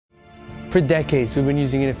For decades, we've been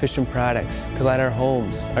using inefficient products to light our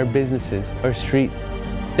homes, our businesses, our streets.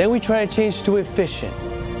 Then we try to change to efficient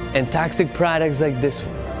and toxic products like this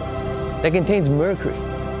one that contains mercury.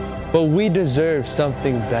 But we deserve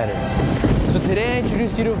something better. So today I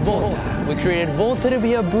introduce you to Voltah. We created Voltah to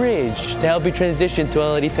be a bridge to help you transition to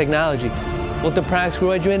LED technology. Voltah products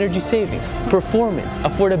provide you energy savings, performance,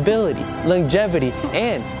 affordability, longevity,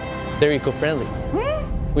 and they're eco-friendly,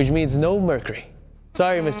 which means no mercury.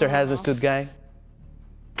 Sorry, Mr. Hazmat Suit Guy.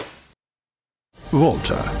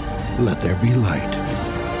 Voltah, let there be light.